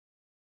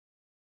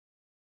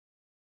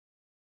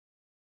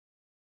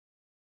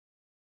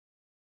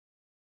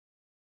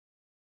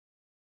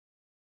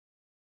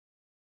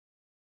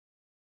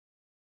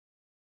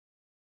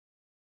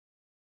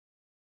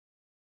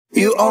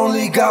You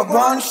only got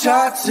one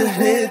shot to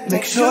hit,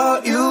 make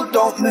sure you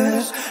don't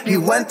miss. You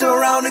went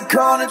around the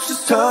corner,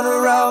 just turn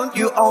around.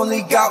 You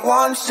only got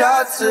one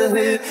shot to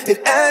hit,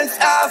 it ends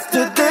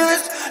after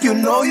this. You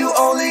know you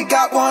only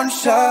got one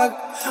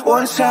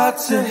shot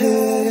to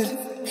hit.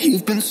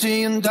 You've been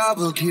seeing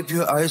double, keep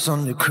your eyes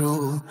on the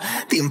crew.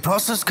 The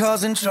imposter's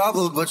causing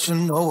trouble, but you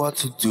know what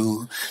to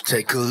do.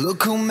 Take a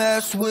look who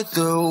messed with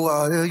the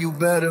wire. You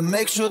better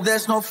make sure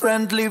there's no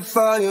friendly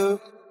fire.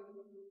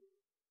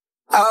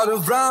 Out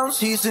of rounds,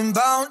 he's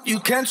inbound.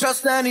 You can't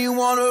trust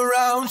anyone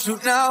around.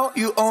 Shoot now,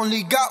 you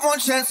only got one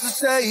chance to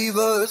save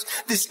us.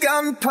 This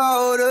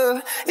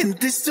gunpowder, in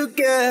this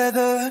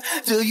together.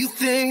 Do you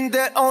think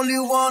that only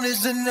one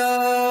is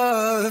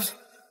enough?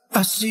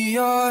 I see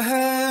your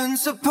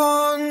hands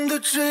upon the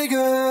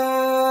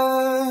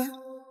trigger.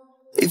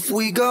 If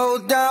we go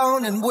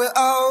down and we're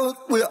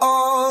out, we're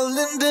all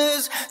in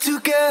this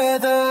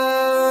together.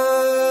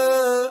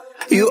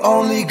 You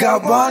only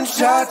got one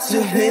shot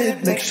to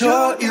hit, make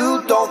sure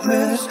you don't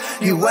miss.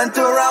 You went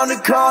around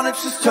the corner,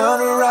 just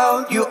turn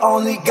around. You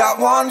only got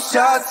one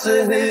shot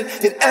to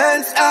hit, it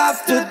ends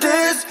after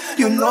this.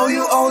 You know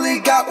you only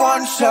got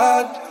one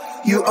shot.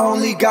 You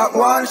only got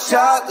one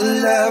shot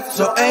left,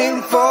 so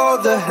aim for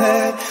the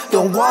head.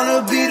 Don't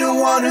wanna be the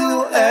one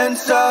who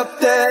ends up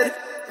dead.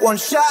 One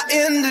shot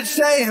in the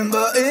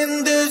chamber,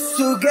 in this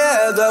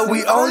together.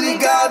 We only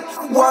got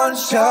one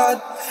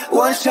shot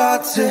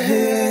to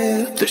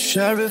hit. The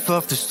sheriff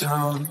of this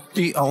town,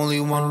 the only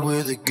one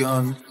with a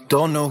gun.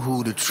 Don't know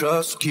who to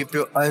trust, keep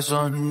your eyes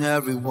on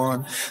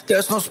everyone.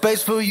 There's no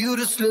space for you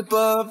to slip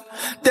up.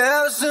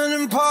 There's an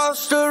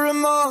imposter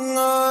among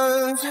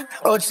us.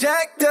 Oh,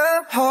 check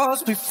the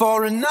horse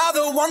before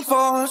another one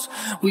falls.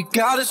 We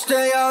gotta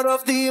stay out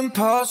of the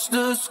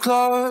imposter's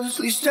claws.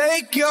 Please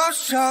take your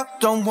shot,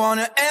 don't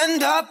wanna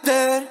end up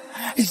dead.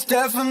 He's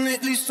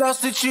definitely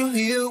sus, did you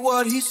hear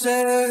what he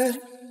said?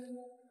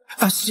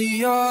 I see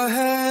your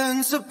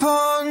hands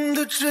upon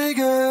the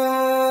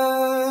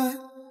trigger.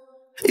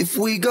 If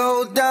we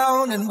go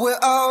down and we're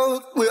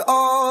out, we're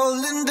all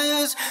in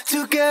this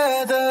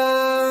together.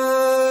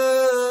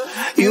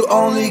 You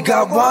only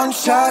got one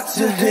shot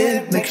to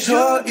hit, make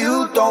sure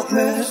you don't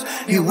miss.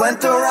 You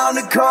went around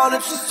the corner,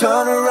 just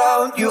turn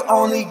around. You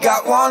only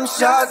got one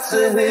shot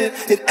to hit,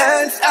 it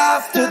ends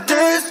after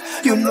this.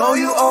 You know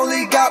you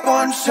only got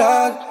one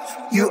shot.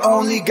 You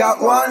only got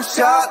one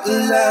shot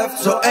left,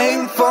 so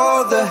aim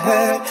for the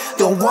head.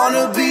 Don't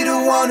wanna be the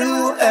one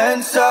who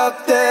ends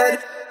up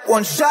dead.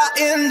 One shot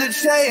in the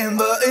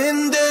chamber,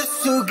 in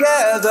this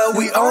together.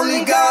 We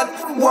only got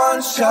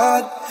one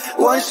shot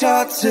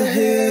to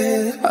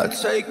hit. I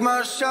take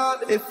my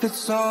shot if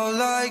it's all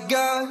I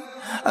got.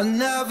 I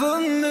never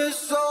miss,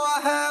 so I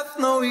have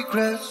no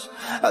regrets.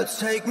 I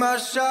take my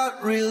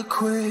shot real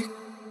quick.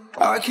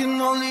 I can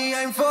only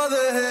aim for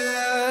the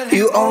head.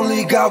 You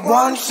only got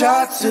one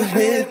shot to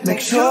hit,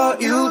 make sure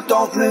you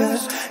don't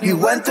miss. You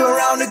went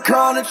around the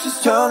corner,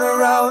 just turn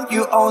around.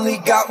 You only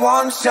got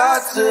one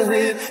shot to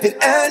hit,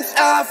 it ends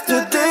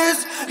after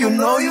this. You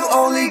know you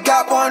only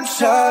got one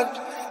shot.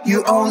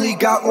 You only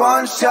got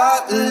one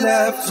shot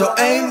left, so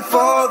aim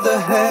for the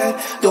head.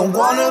 Don't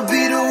wanna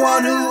be the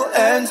one who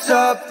ends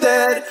up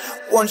dead.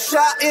 One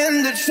shot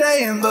in the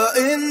chamber,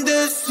 in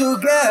this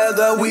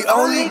together. We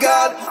only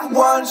got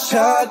one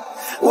shot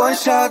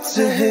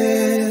to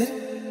hit.